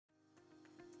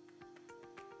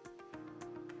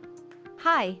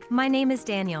Hi, my name is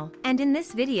Daniel, and in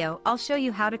this video I'll show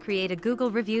you how to create a Google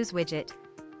Reviews widget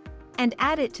and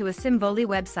add it to a Simvoly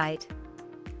website.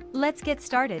 Let's get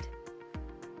started.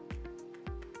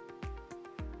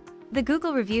 The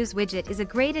Google Reviews widget is a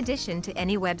great addition to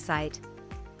any website.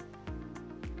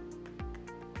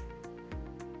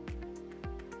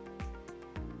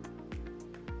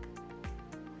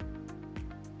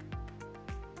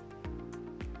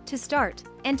 To start,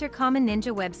 enter Common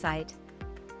Ninja website.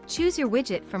 Choose your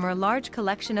widget from our large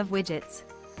collection of widgets.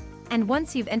 And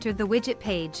once you've entered the widget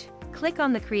page, click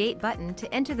on the Create button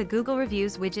to enter the Google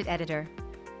Reviews widget editor.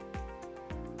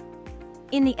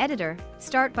 In the editor,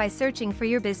 start by searching for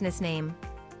your business name.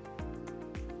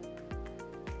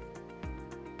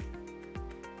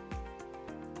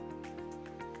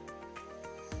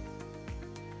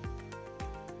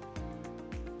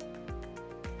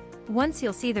 Once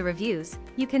you'll see the reviews,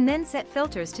 you can then set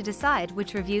filters to decide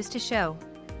which reviews to show.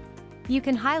 You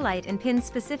can highlight and pin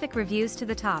specific reviews to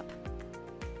the top,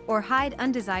 or hide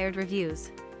undesired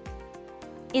reviews.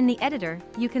 In the editor,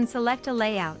 you can select a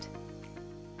layout.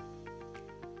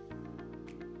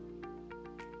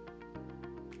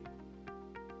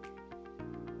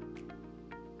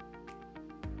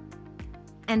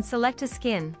 And select a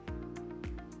skin.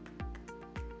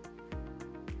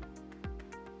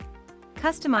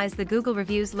 Customize the Google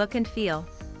Reviews look and feel.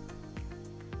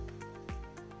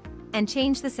 And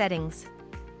change the settings.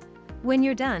 When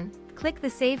you're done, click the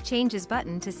Save Changes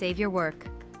button to save your work.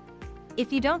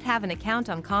 If you don't have an account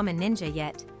on Common Ninja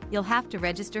yet, you'll have to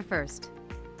register first.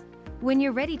 When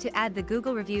you're ready to add the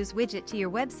Google Reviews widget to your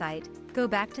website, go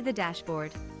back to the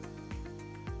dashboard.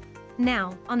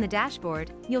 Now, on the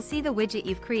dashboard, you'll see the widget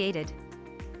you've created.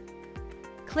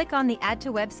 Click on the Add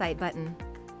to Website button.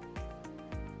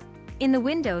 In the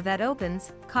window that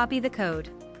opens, copy the code.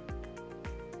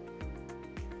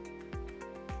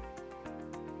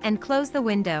 And close the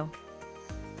window.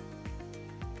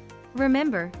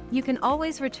 Remember, you can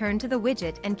always return to the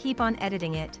widget and keep on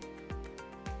editing it.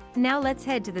 Now let's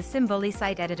head to the Simvoly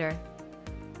site editor.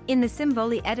 In the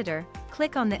Simvoly editor,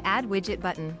 click on the Add Widget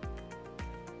button.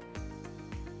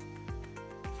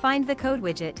 Find the code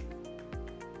widget.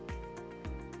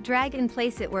 Drag and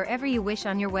place it wherever you wish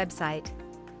on your website.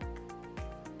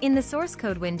 In the source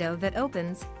code window that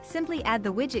opens, simply add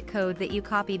the widget code that you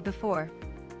copied before.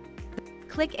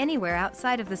 Click anywhere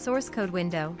outside of the source code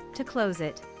window to close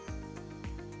it.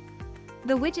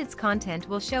 The widget's content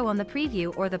will show on the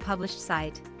preview or the published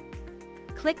site.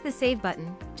 Click the Save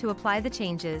button to apply the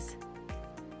changes.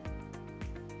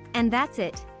 And that's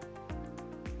it.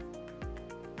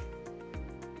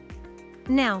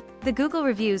 Now, the Google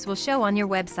Reviews will show on your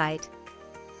website.